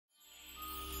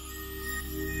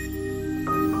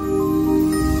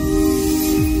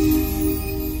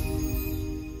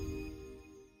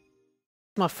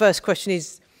my first question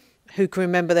is, who can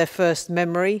remember their first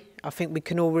memory? I think we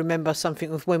can all remember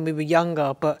something of when we were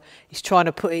younger, but it's trying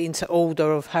to put it into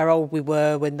order of how old we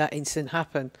were when that incident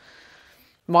happened.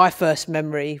 My first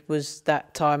memory was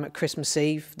that time at Christmas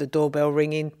Eve, the doorbell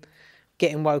ringing,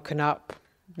 getting woken up,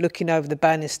 looking over the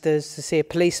banisters to see a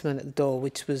policeman at the door,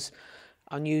 which was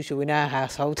unusual in our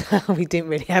household. We didn't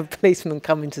really have policemen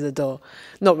coming to the door,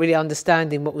 not really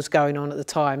understanding what was going on at the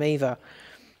time either.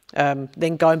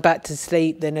 Then going back to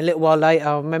sleep, then a little while later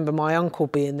I remember my uncle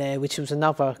being there, which was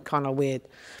another kind of weird.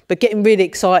 But getting really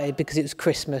excited because it was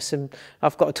Christmas and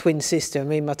I've got a twin sister, and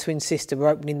me and my twin sister were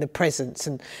opening the presents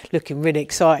and looking really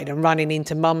excited and running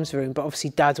into mum's room, but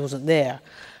obviously dad wasn't there.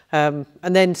 And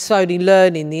then slowly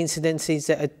learning the incidences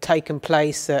that had taken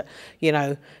place, that, you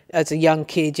know, as a young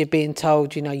kid you're being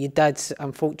told, you know, your dad's,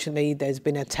 unfortunately, there's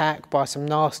been attacked by some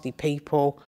nasty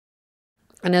people.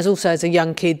 And there's also, as a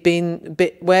young kid, being a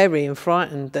bit wary and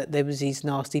frightened that there was these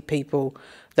nasty people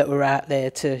that were out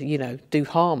there to, you know, do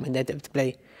harm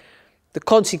inevitably. The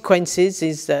consequences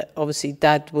is that obviously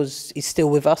Dad is still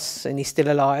with us and he's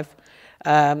still alive.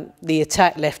 The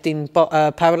attack left him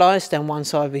paralysed down one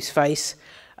side of his face.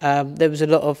 There was a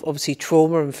lot of obviously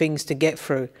trauma and things to get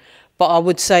through. But I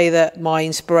would say that my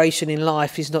inspiration in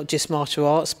life is not just martial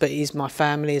arts, but it is my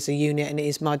family as a unit, and it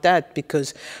is my dad,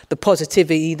 because the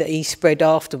positivity that he spread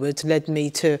afterwards led me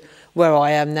to where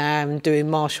I am now and doing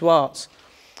martial arts.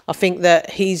 I think that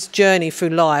his journey through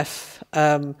life,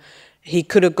 he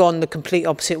could have gone the complete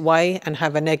opposite way and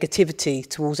have a negativity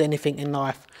towards anything in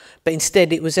life. But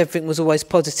instead everything was always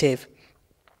positive.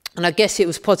 And I guess it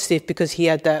was positive because he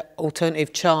had that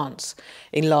alternative chance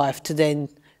in life to then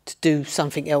to do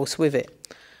something else with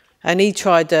it. And he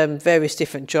tried various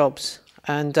different jobs.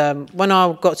 And when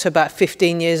I got to about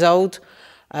 15 years old,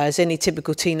 as any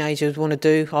typical teenager would want to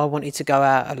do, I wanted to go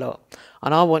out a lot.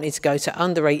 And I wanted to go to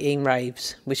under 18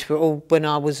 raves, which were all, when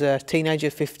I was a teenager,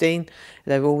 15,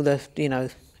 they were all the, you know,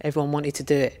 everyone wanted to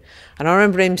do it. And I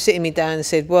remember him sitting me down and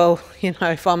said, well, you know,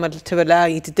 if I'm to allow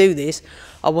you to do this,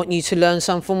 I want you to learn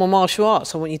some form of martial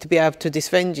arts. I want you to be able to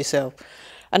defend yourself.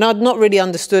 And I'd not really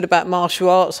understood about martial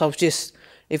arts. I was just,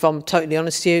 if I'm totally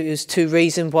honest with you, it was two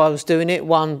reasons why I was doing it.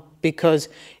 One, because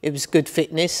it was good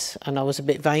fitness and I was a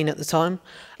bit vain at the time.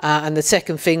 And the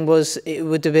second thing was, it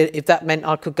would have been, if that meant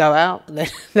I could go out, then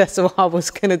that's what I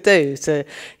was going to do. So,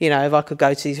 you know, if I could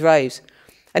go to these raves.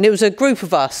 And it was a group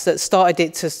of us that started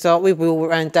it to start with. We all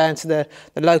ran down to the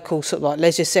local sort of like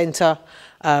leisure centre.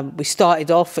 We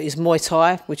started off at his Muay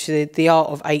Thai, which is the art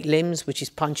of 8 limbs, which is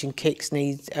punching, kicks,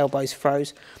 knees, elbows,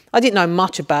 throws. I didn't know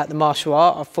much about the martial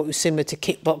art. I thought it was similar to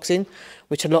kickboxing,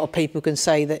 which a lot of people can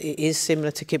say that it is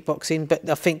similar to kickboxing, but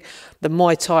I think the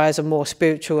Muay Thai has a more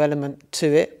spiritual element to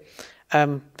it.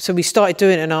 So we started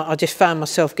doing it, and I just found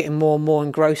myself getting more and more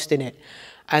engrossed in it.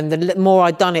 And the more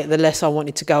I'd done it, the less I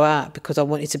wanted to go out, because I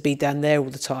wanted to be down there all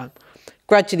the time.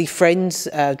 Gradually, friends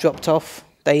dropped off.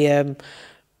 They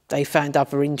found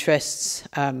other interests.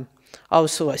 I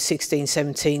was sort of like 16,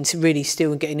 17, really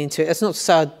still getting into it. That's not to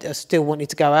say I still wanted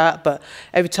to go out, but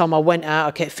every time I went out,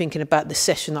 I kept thinking about the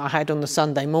session that I had on the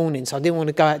Sunday morning. So I didn't want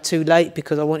to go out too late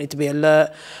because I wanted to be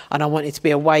alert and I wanted to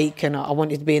be awake and I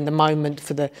wanted to be in the moment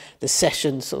for the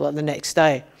session sort of like the next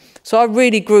day. So I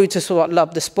really grew to sort of like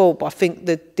love the sport, but I think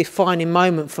the defining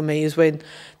moment for me is when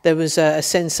there was a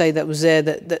sensei that was there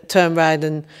that turned around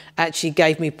and actually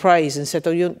gave me praise and said,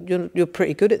 oh, you're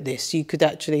pretty good at this. You could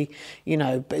actually, you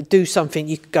know, do something,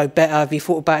 you could go better if you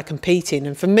thought about competing.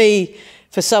 And for me,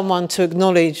 for someone to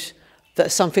acknowledge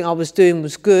that something I was doing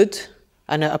was good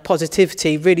and a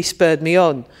positivity really spurred me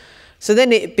on. So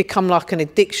then it become like an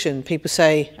addiction, people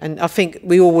say, and I think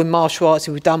we all in martial arts,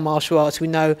 if we've done martial arts, we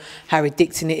know how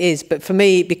addicting it is. But for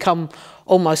me, it become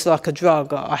almost like a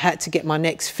drug. I had to get my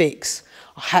next fix.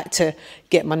 I had to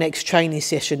get my next training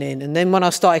session in. And then when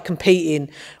I started competing,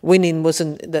 winning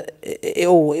wasn't it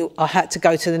all. I had to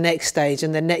go to the next stage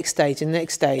and the next stage and the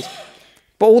next stage.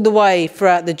 But all the way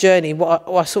throughout the journey, what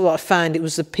I sort of like found, it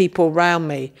was the people around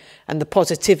me and the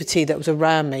positivity that was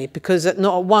around me, because at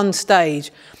not at one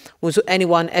stage was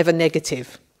anyone ever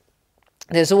negative.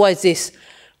 There's always this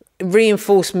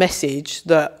reinforced message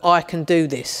that I can do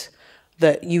this,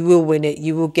 that you will win it,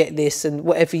 you will get this, and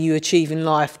whatever you achieve in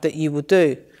life that you will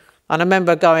do. And I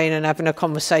remember going and having a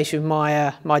conversation with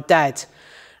my dad,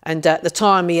 and at the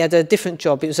time he had a different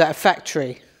job. It was at a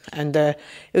factory, and it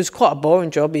was quite a boring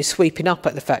job. He was sweeping up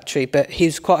at the factory, but he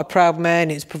was quite a proud man.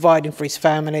 He was providing for his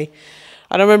family.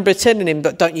 And I remember telling him,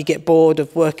 but don't you get bored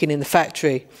of working in the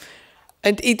factory?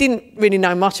 And he didn't really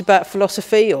know much about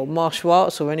philosophy or martial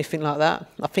arts or anything like that.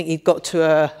 I think he'd got to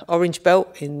an orange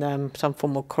belt in some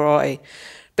form of karate.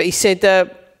 But he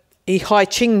said he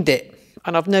high-chinged it.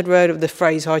 And I've never heard of the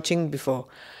phrase Hai Ching before.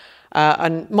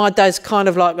 And my dad's kind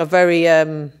of like a very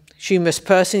humorous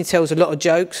person. He tells a lot of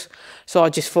jokes. So I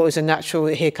just thought it was a natural,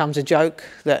 here comes a joke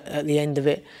that at the end of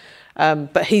it.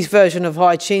 But his version of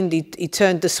Hai Ching, he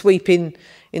turned the sweeping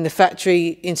in the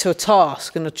factory into a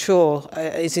task and a chore,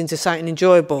 is into something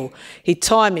enjoyable. He'd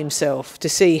time himself to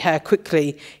see how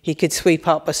quickly he could sweep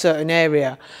up a certain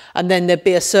area. And then there'd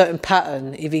be a certain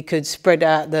pattern if he could spread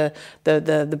out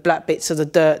the black bits of the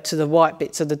dirt to the white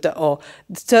bits of the dirt, or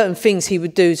certain things he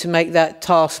would do to make that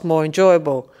task more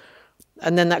enjoyable.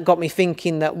 And then that got me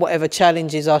thinking that whatever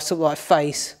challenges I sort of like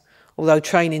face, although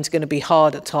training's going to be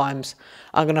hard at times,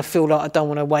 I'm going to feel like I don't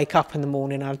want to wake up in the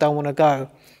morning, I don't want to go.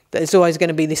 There's always going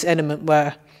to be this element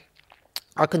where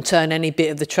I can turn any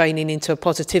bit of the training into a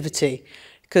positivity.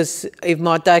 Because if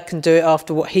my dad can do it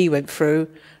after what he went through,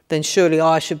 then surely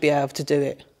I should be able to do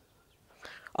it.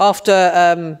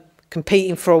 After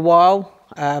competing for a while,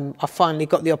 I finally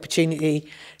got the opportunity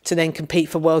to then compete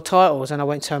for world titles. And I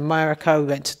went to America, we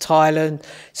went to Thailand,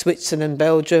 Switzerland,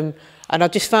 Belgium. And I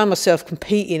just found myself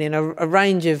competing in a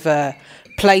range of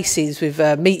places with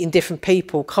meeting different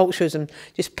people, cultures, and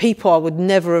just people I would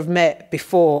never have met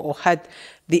before or had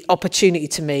the opportunity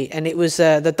to meet. And it was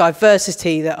the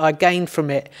diversity that I gained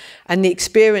from it and the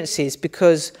experiences,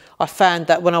 because I found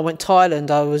that when I went to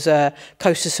Thailand, I was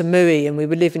close to Muay and we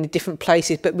were living in different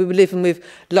places, but we were living with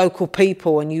local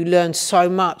people, and you learn so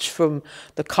much from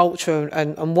the culture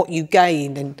and what you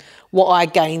gained. And what I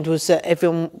gained was that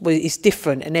everyone is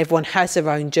different and everyone has their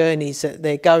own journeys that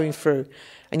they're going through.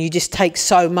 And you just take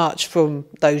so much from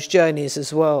those journeys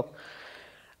as well.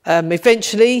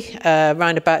 Eventually,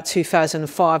 around about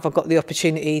 2005, I got the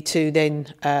opportunity to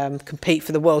then compete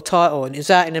for the world title, and it was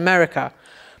out in America.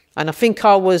 And I think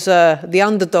I was the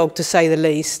underdog, to say the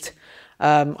least.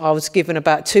 I was given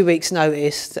about 2 weeks'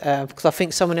 notice because I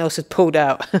think someone else had pulled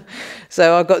out.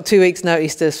 So I got 2 weeks'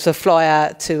 notice to fly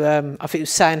out to, I think it was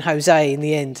San Jose in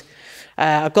the end.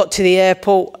 I got to the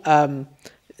airport,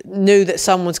 knew that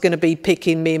someone's going to be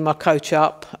picking me and my coach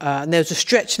up, and there was a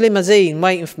stretch limousine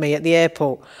waiting for me at the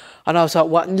airport. And I was like,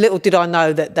 what? Little did I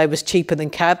know that they was cheaper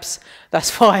than cabs.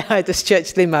 That's why I had a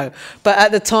stretch limo. But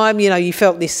at the time, you know, you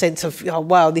felt this sense of, oh,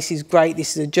 wow, this is great,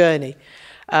 this is a journey.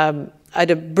 I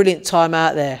had a brilliant time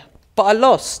out there. But I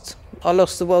lost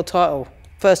the world title.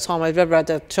 First time I've ever had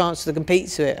a chance to compete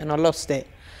to it, and I lost it.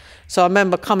 So I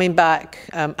remember coming back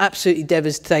absolutely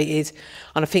devastated.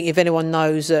 And I think if anyone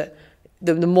knows that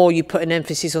the more you put an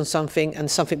emphasis on something and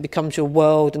something becomes your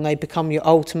world and they become your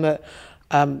ultimate,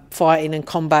 fighting and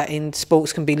combating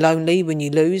sports can be lonely when you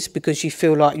lose, because you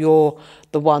feel like you're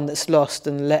the one that's lost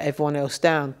and let everyone else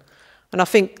down. And I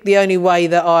think the only way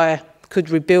that I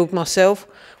could rebuild myself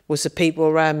was the people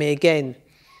around me again.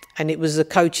 And it was the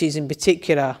coaches in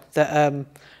particular that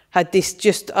had this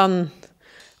just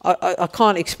I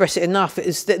can't express it enough. It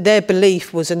was that their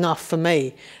belief was enough for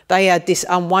me. They had this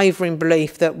unwavering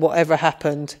belief that whatever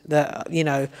happened, that, you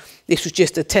know, this was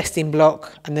just a testing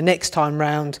block, and the next time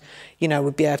round, you know,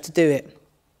 we'd be able to do it.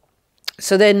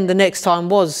 So then the next time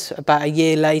was about a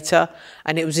year later,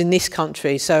 and it was in this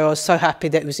country. So I was so happy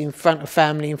that it was in front of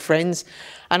family and friends.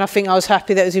 And I think I was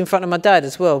happy that it was in front of my dad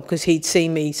as well, because he'd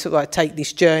seen me sort of like take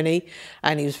this journey,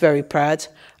 and he was very proud.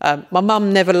 My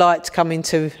mum never liked coming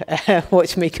to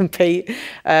watch me compete.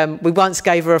 We once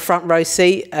gave her a front row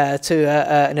seat to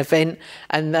an event,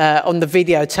 and on the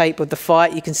videotape of the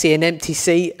fight, you can see an empty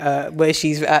seat where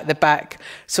she's at the back,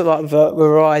 sort of like with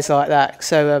her eyes like that.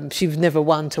 So she was never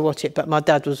one to watch it, but my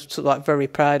dad was sort of like very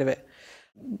proud of it.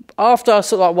 After I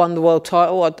sort of like won the world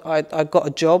title, I got a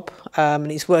job,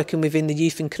 and it's working within the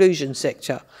youth inclusion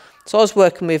sector. So I was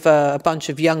working with a bunch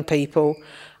of young people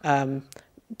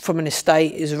from an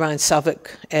estate is around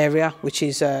Southwark area, which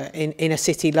is in inner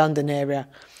city London area.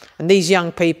 And these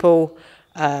young people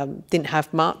didn't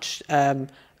have much.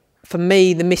 For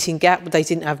me, the missing gap, they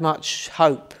didn't have much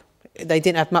hope. They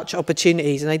didn't have much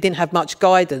opportunities, and they didn't have much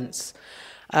guidance.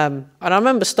 And I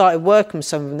remember started working with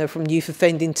some of them. They're from youth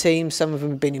offending teams. Some of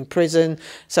them have been in prison.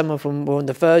 Some of them were on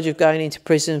the verge of going into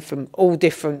prison, from all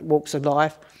different walks of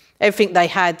life. Everything they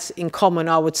had in common,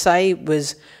 I would say,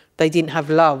 was they didn't have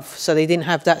love. So they didn't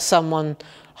have that someone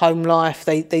home life.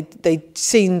 They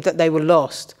seemed that they were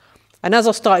lost. And as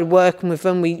I started working with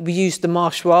them, we used the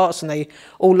martial arts, and they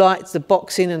all liked the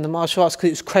boxing and the martial arts because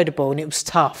it was credible and it was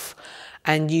tough.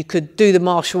 And you could do the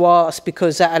martial arts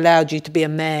because that allowed you to be a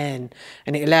man,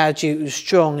 and it allowed you, it was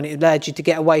strong, and it allowed you to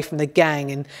get away from the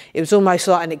gang. And it was almost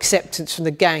like an acceptance from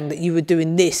the gang that you were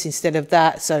doing this instead of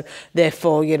that. So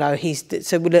therefore, you know,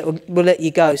 so we'll let you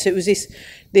go. So it was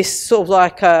this sort of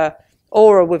like a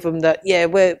aura with them that, yeah,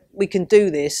 we can do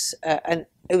this. And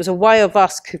it was a way of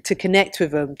us to connect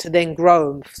with them, to then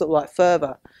grow them sort of like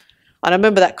further. And I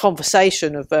remember that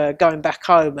conversation of going back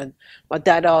home, and my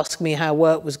dad asked me how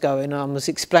work was going, and I was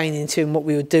explaining to him what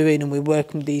we were doing, and we were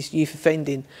working with these youth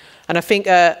offending. And I think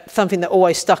something that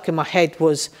always stuck in my head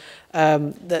was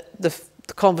that the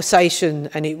conversation,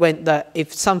 and it went that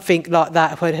if something like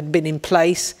that had been in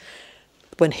place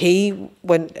I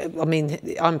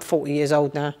mean, I'm 40 years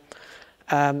old now.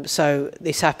 So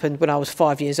this happened when I was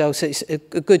 5 years old, so it's a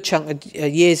good chunk of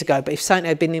years ago. But if something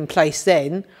had been in place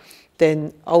then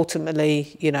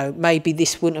ultimately, you know, maybe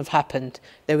this wouldn't have happened.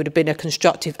 There would have been a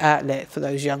constructive outlet for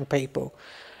those young people.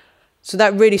 So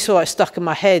that really sort of stuck in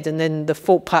my head, and then the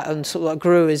thought pattern sort of like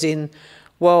grew as in,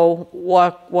 well,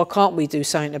 why can't we do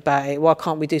something about it? Why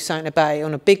can't we do something about it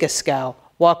on a bigger scale?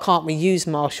 Why can't we use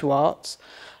martial arts,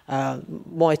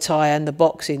 Muay Thai and the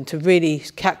boxing, to really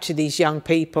capture these young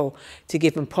people, to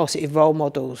give them positive role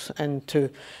models and to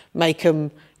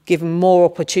give them more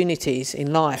opportunities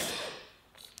in life?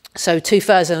 So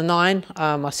 2009,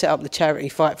 I set up the charity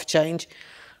Fight for Change.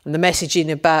 And the messaging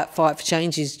about Fight for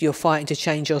Change is you're fighting to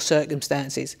change your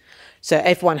circumstances. So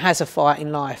everyone has a fight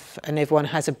in life and everyone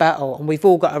has a battle, and we've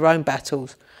all got our own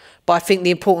battles. But I think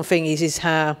the important thing is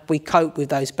how we cope with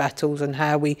those battles and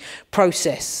how we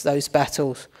process those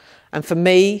battles. And for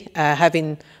me,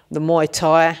 having the Muay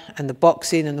Thai and the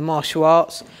boxing and the martial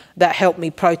arts, that helped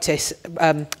me process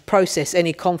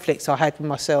any conflicts I had with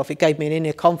myself. It gave me an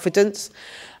inner confidence.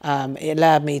 It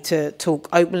allowed me to talk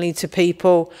openly to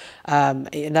people.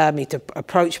 It allowed me to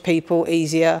approach people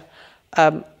easier.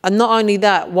 And not only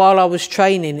that, while I was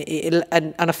training,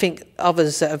 and I think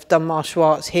others that have done martial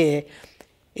arts here,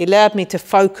 it allowed me to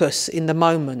focus in the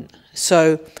moment.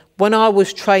 So when I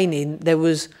was training, there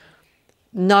was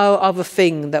no other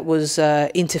thing that was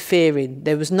interfering.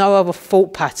 There was no other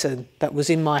thought pattern that was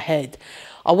in my head.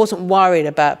 I wasn't worried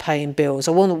about paying bills.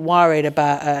 I wasn't worried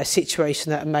about a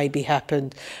situation that maybe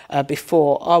happened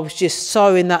before. I was just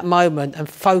so in that moment and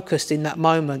focused in that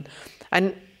moment.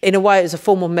 And in a way, it was a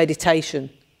form of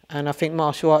meditation. And I think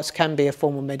martial arts can be a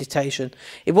form of meditation.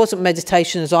 It wasn't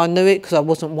meditation as I knew it, because I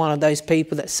wasn't one of those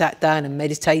people that sat down and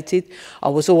meditated. I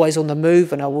was always on the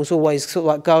move and I was always sort of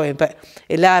like going, but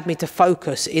it allowed me to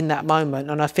focus in that moment.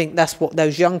 And I think that's what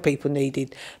those young people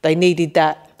needed. They needed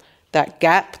that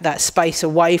gap, that space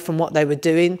away from what they were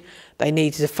doing. They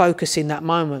needed to focus in that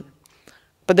moment.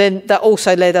 But then that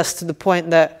also led us to the point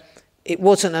that it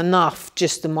wasn't enough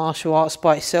just the martial arts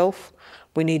by itself.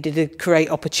 We needed to create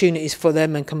opportunities for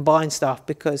them and combine stuff,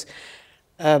 because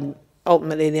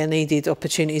ultimately they needed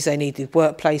opportunities, they needed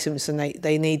work placements, and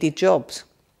they needed jobs.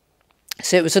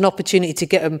 So it was an opportunity to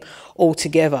get them all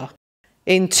together.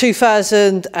 In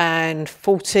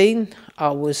 2014,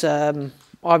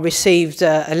 I received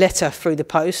a letter through the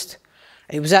post.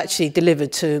 It was actually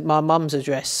delivered to my mum's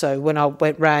address. So when I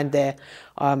went round there,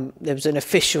 there was an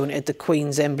official and it had the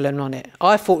Queen's emblem on it.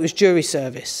 I thought it was jury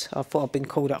service. I thought I'd been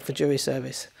called up for jury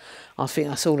service. I think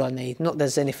that's all I need. Not that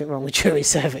there's anything wrong with jury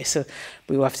service. So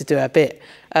we will have to do our bit.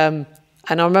 And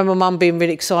I remember Mum being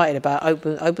really excited about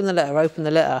open the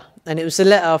letter. And it was a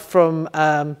letter from,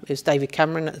 it was David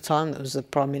Cameron at the time, that was the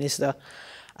Prime Minister.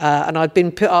 And I'd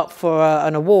been put up for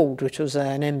an award, which was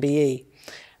an MBE.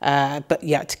 But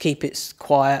you had to keep it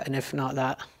quiet and everything like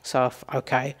that. So,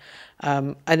 okay.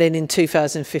 And then in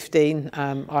 2015,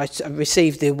 I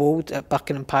received the award at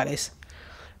Buckingham Palace.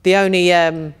 The only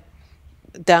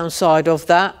downside of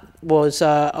that was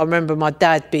I remember my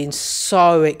dad being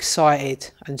so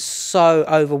excited and so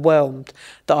overwhelmed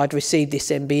that I'd received this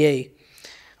MBE.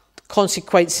 The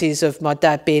consequences of my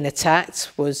dad being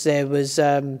attacked was there was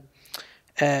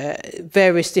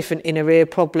various different inner ear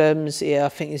problems. Yeah, I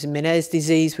think it's Meniere's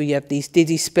disease, where you have these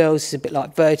dizzy spells. It's a bit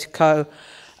like vertigo.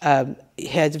 He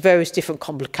had various different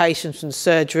complications from the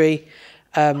surgery.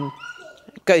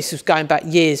 This was going back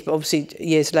years, but obviously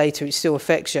years later it still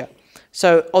affects you.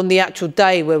 So on the actual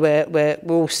day where we're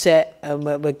all set and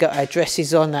we've got our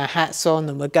dresses on, our hats on,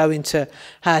 and we're going to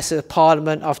House of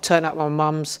Parliament, I've turned up my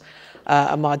mum's,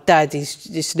 and my dad is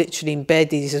just literally in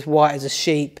bed. He's as white as a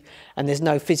sheep, and there's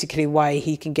no physically way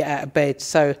he can get out of bed.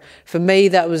 So for me,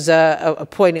 that was a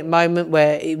poignant moment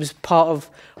where it was part of,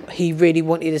 he really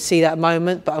wanted to see that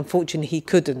moment, but unfortunately he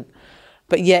couldn't.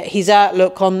 But yet his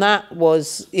outlook on that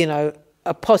was, you know,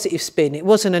 a positive spin. It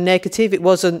wasn't a negative. It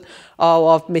wasn't, oh,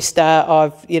 I've missed out,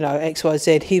 I've, you know, X, Y,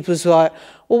 Z. He was like,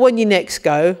 well, when you next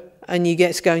go, and you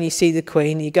get to go and you see the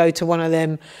Queen, you go to one of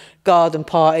them garden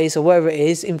parties or wherever it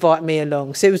is, invite me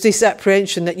along. So it was this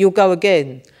apprehension that you'll go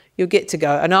again. You'll get to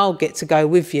go, and I'll get to go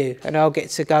with you, and I'll get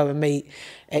to go and meet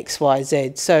X, Y,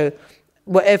 Z. So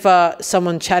whatever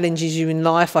someone challenges you in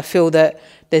life, I feel that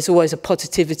there's always a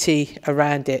positivity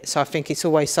around it. So I think it's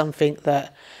always something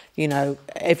that, you know,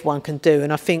 everyone can do.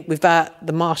 And I think without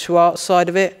the martial arts side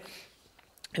of it,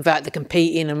 without the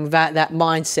competing and without that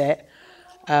mindset,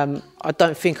 I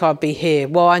don't think I'd be here.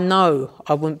 Well, I know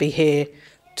I wouldn't be here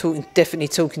definitely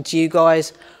talking to you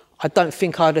guys. I don't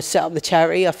think I'd have set up the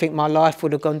charity. I think my life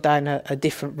would have gone down a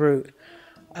different route.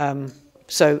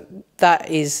 So that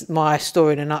is my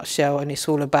story in a nutshell, and it's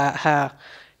all about how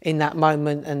in that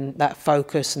moment and that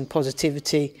focus and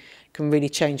positivity can really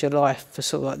change your life for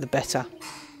sort of like the better.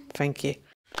 Thank you.